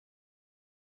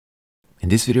In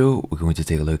this video, we're going to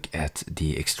take a look at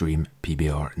the Extreme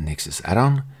PBR Nexus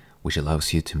add-on, which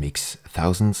allows you to mix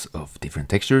thousands of different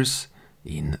textures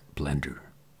in Blender.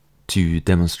 To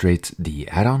demonstrate the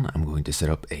add-on, I'm going to set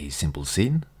up a simple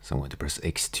scene. So I'm going to press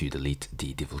X to delete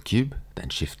the default cube, then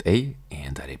Shift A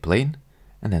and add a plane,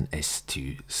 and then S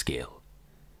to scale.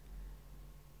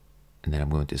 And then I'm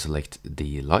going to select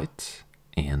the light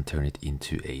and turn it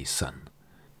into a sun.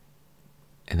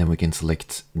 And then we can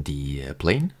select the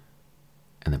plane,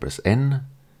 and then press N.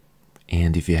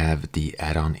 And if you have the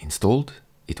add-on installed,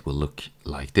 it will look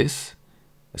like this.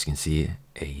 As you can see,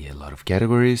 a lot of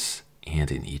categories, and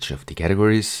in each of the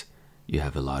categories, you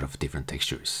have a lot of different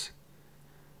textures.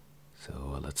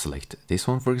 So let's select this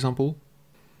one, for example.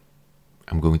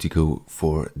 I'm going to go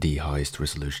for the highest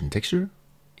resolution texture.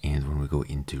 And when we go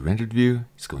into rendered view,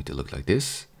 it's going to look like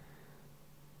this.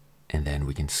 And then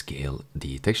we can scale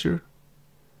the texture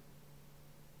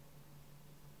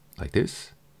like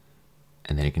this.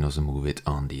 And then you can also move it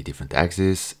on the different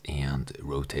axes and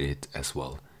rotate it as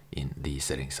well in the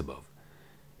settings above.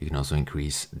 You can also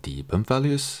increase the bump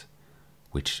values,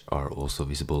 which are also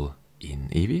visible in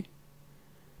Eevee.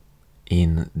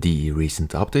 In the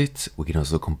recent update, we can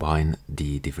also combine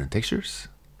the different textures.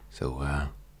 So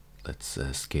let's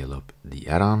scale up the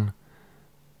add-on,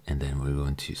 and then we're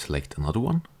going to select another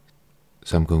one.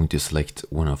 So I'm going to select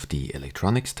one of the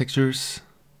electronics textures.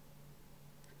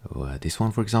 So this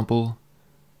one, for example,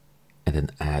 and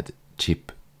then add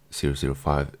chip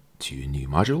 005 to new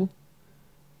module.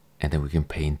 And then we can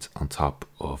paint on top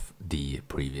of the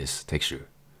previous texture.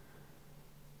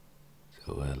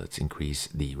 So let's increase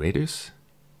the radius.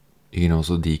 You can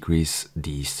also decrease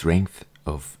the strength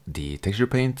of the texture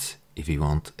paint if you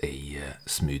want a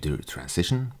smoother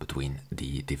transition between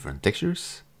the different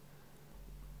textures.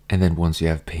 And then once you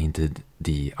have painted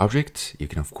the object, you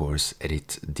can of course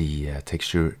edit the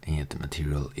texture and the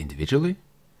material individually,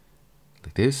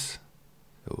 like this.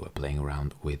 So playing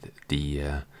around with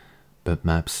the bump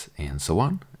maps and so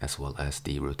on, as well as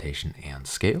the rotation and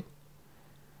scale.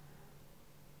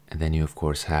 And then you of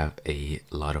course have a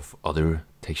lot of other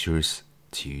textures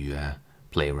to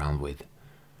play around with.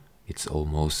 It's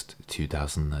almost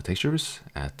 2000 textures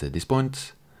at this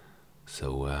point,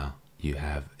 so you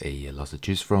have a lot to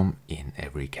choose from in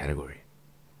every category.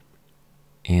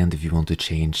 And if you want to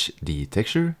change the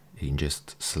texture, you can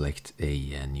just select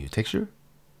a new texture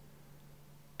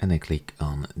and then click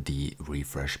on the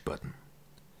refresh button.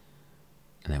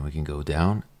 And then we can go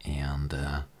down and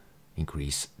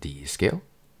increase the scale.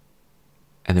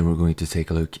 And then we're going to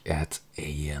take a look at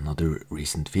another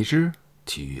recent feature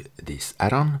to this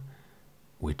add-on,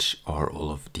 which are all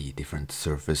of the different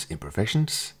surface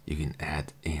imperfections you can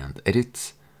add and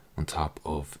edit on top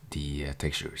of the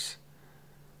textures.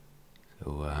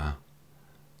 So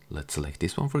let's select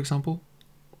this one, for example,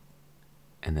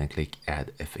 and then click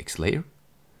Add FX Layer.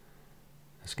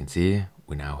 As you can see,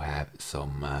 we now have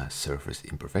some surface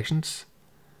imperfections.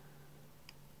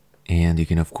 And you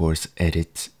can of course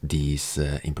edit these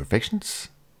imperfections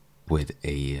with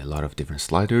a lot of different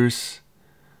sliders.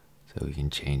 So you can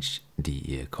change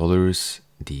the colors,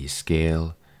 the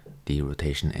scale, the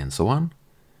rotation, and so on.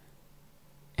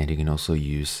 And you can also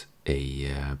use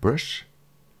a brush.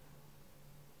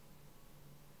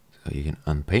 So you can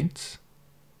unpaint,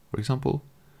 for example,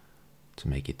 to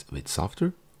make it a bit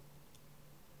softer.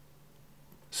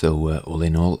 So all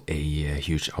in all, a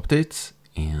huge update,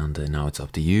 and now it's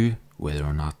up to you whether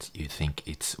or not you think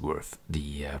it's worth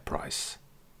the price.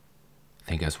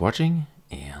 Thank you guys for watching,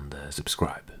 and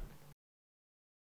subscribe.